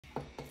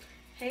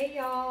Hey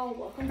y'all,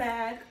 welcome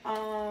back.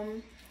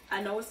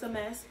 I know it's a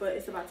mess, but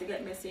it's about to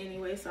get messy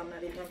anyway, so I'm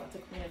not even about to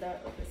clean it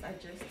up because I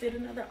just did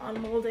another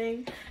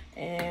unmolding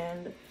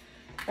and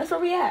that's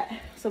where we at.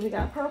 So we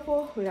got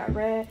purple, we got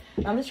red.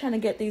 I'm just trying to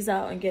get these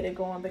out and get it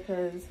going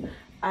because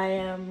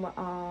I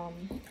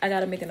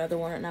gotta make another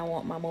one and I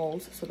want my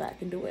molds so that I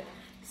can do it.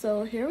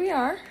 So here we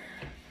are.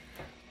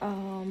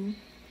 Oh,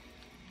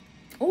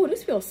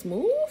 this feels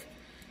smooth.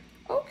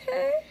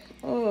 Okay.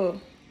 Oh,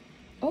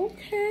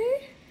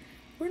 okay.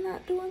 We're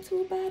not doing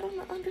too bad on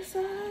the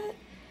underside.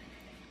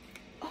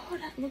 Oh,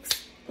 that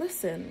looks,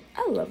 listen,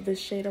 I love this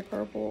shade of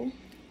purple.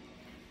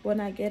 When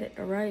I get it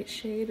the right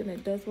shade and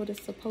it does what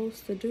it's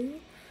supposed to do.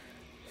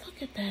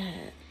 Look at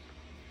that.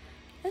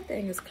 That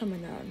thing is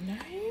coming out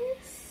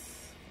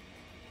nice.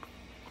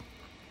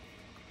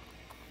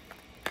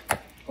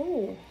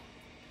 Oh,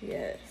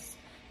 yes.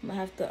 I'm gonna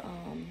have to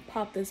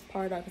pop this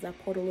part out because I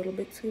poured a little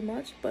bit too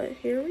much, but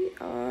here we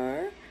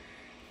are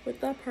with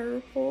the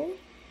purple.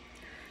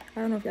 I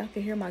don't know if y'all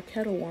can hear my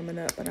kettle warming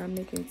up, but I'm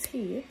making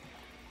tea.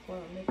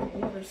 Well, I'm making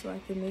water so I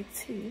can make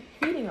tea.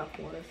 Heating up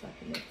water so I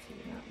can make tea,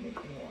 not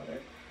making water.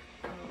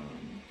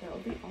 That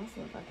would be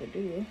awesome if I could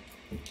do.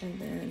 And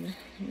then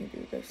let me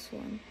do this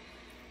one.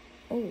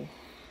 Oh,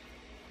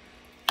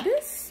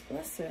 this,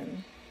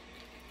 listen.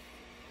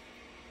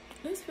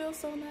 This feels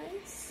so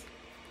nice.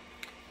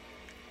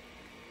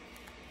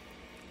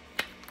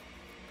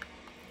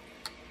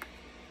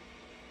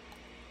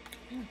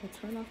 Yeah, I can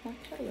turn off my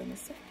kettle in a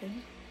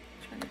second.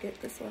 Trying to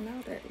get this one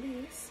out at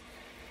least.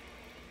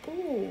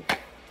 Ooh.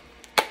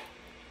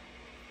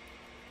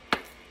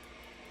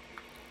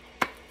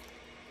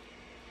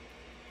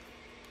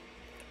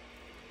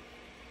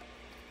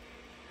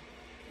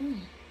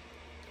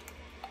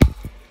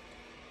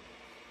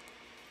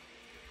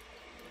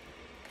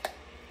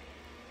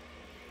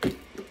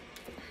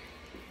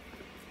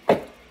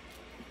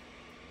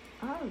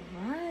 All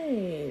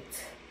right.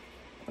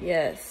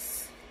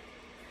 Yes.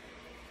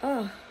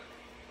 Oh.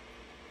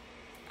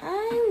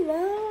 I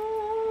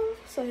love,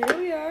 so here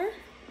we are.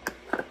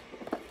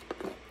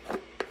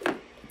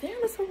 Damn,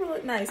 this will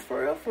look nice,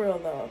 for real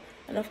though.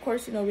 And of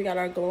course, you know, we got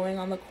our glowing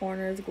on the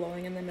corners,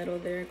 glowing in the middle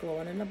there,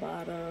 glowing in the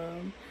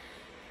bottom.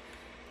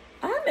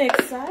 I'm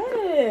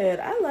excited.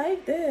 I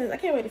like this. I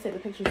can't wait to take the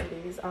pictures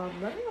of these. Let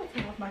me know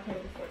turn off my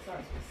camera before it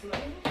starts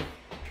slowing.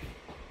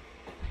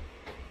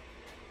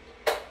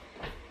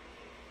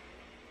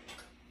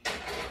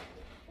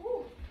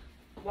 Ooh.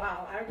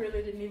 Wow, I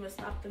really didn't even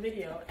stop the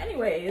video.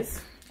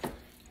 Anyways,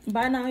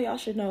 by now y'all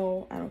should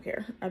know I don't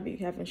care. I be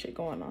having shit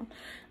going on.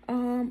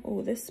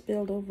 Oh, this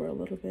spilled over a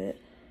little bit.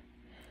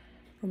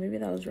 Or maybe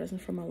that was resin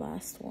from my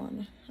last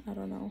one. I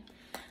don't know.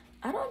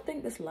 I don't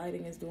think this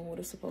lighting is doing what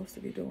it's supposed to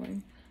be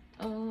doing.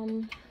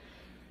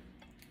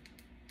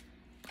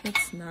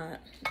 It's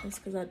not. It's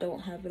because I don't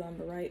have it on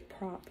the right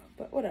prop,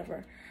 but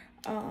whatever.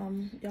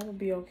 Y'all will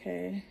be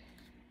okay.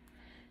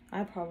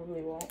 I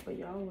probably won't, but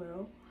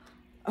y'all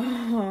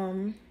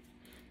will.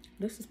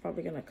 This is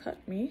probably gonna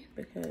cut me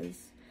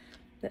because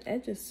the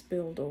edges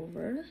spilled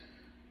over.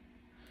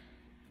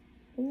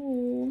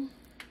 Ooh.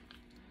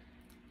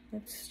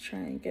 Let's try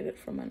and get it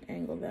from an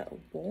angle that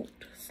won't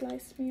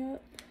slice me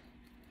up.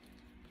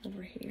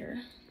 Over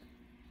here.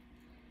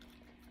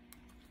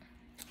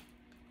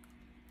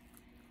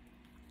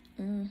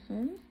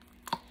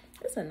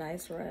 It's a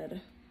nice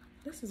red.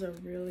 This is a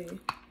really,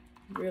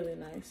 really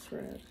nice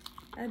red.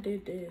 I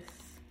did this.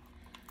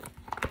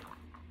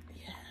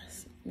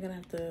 Yes. I'm gonna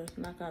have to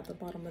knock out the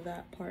bottom of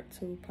that part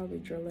too, probably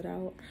drill it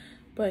out.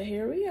 But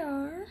here we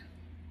are.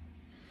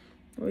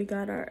 We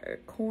got our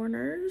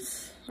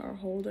corners, our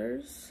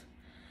holders,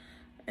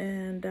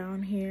 and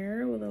down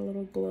here with a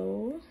little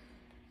glow.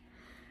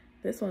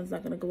 This one's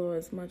not gonna glow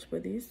as much,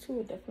 but these two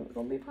are definitely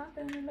gonna be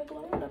popping in the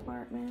glowing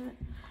department.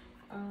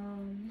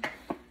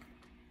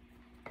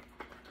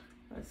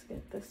 Let's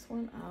get this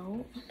one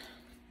out.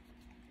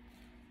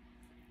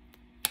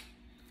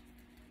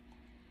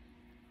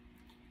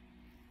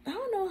 I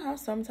don't know how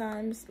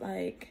sometimes,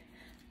 like,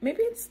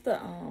 maybe it's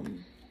the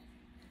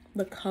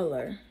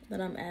color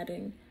that I'm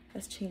adding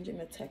that's changing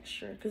the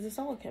texture, because it's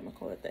all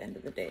chemical at the end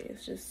of the day.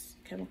 It's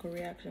just chemical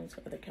reactions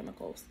to other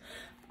chemicals.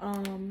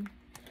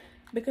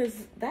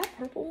 Because that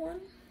purple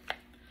one,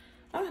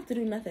 I don't have to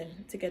do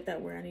nothing to get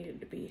that where I need it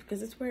to be,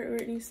 because it's where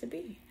it needs to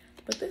be.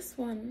 But this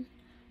one,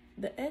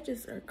 the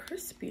edges are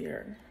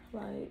crispier,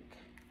 like,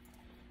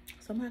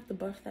 so I'm gonna have to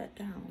buff that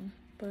down.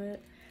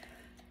 But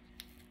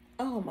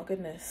oh my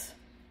goodness.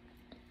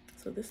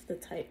 So this is the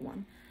tight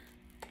one.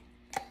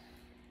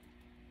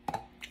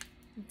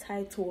 I'm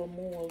tied to a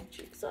mold,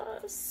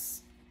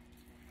 Jesus.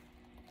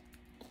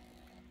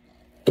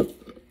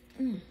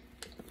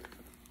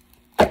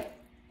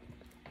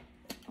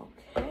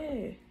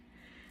 Okay.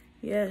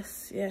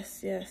 Yes,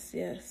 yes, yes,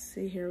 yes.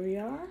 See, here we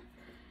are.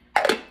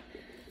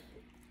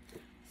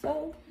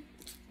 So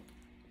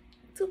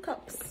 2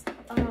 cups.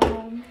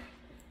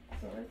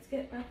 So let's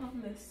get back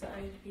on this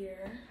side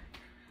here.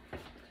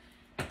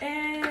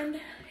 And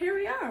here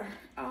we are.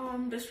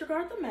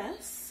 Disregard the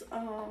mess.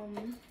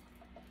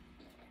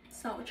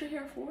 It's not what you're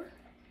here for.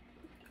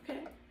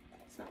 okay?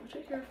 It's not what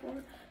you're here for.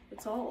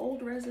 It's all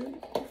old resin,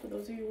 for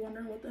those of you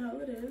wondering what the hell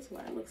it is,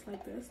 why it looks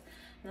like this.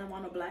 And I'm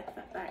on a black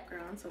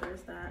background, so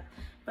there's that.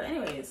 But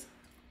anyways,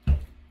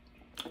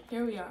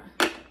 here we are.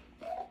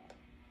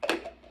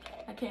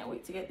 I can't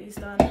wait to get these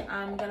done.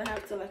 I'm gonna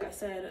have to, like I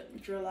said,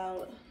 drill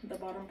out the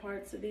bottom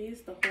parts of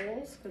these, the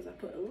holes, because I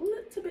put a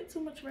little bit too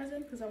much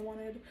resin because I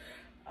wanted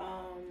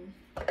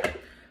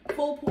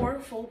full pour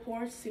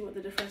to see what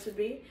the difference would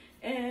be.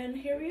 And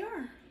here we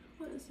are.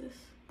 What is this?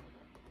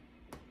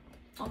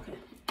 Okay.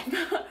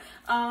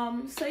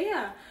 So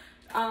yeah,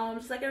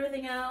 just like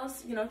everything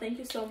else, you know, thank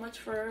you so much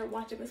for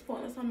watching this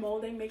Pointless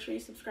Unmolding. Make sure you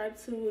subscribe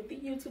to the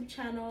YouTube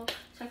channel,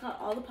 check out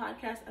all the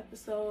podcast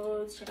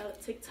episodes, check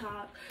out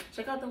TikTok,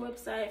 check out the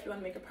website if you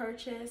want to make a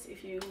purchase.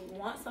 If you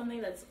want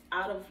something that's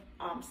out of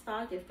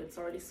stock, if it's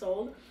already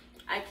sold,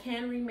 I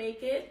can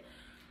remake it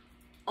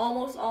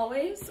almost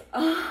always.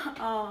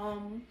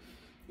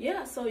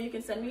 Yeah, so you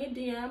can send me a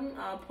DM,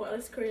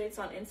 Pointless Creates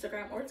on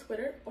Instagram or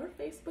Twitter or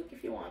Facebook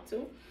if you want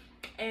to.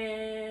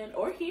 And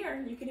or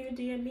here, you can even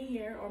DM me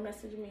here or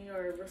message me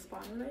or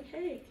respond like,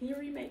 hey, can you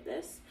remake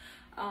this?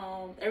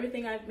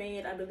 Everything I've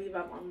made, I believe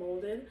I've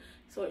unmolded,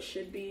 so it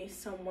should be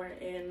somewhere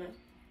in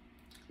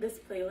this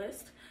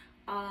playlist.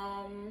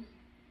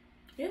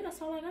 Yeah,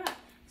 that's all I got.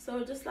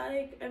 So just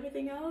like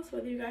everything else,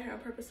 whether you got here on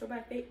purpose or by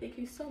fate, thank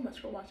you so much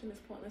for watching this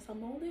Pointless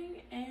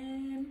Unmolding,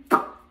 and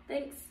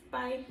thanks.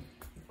 Bye.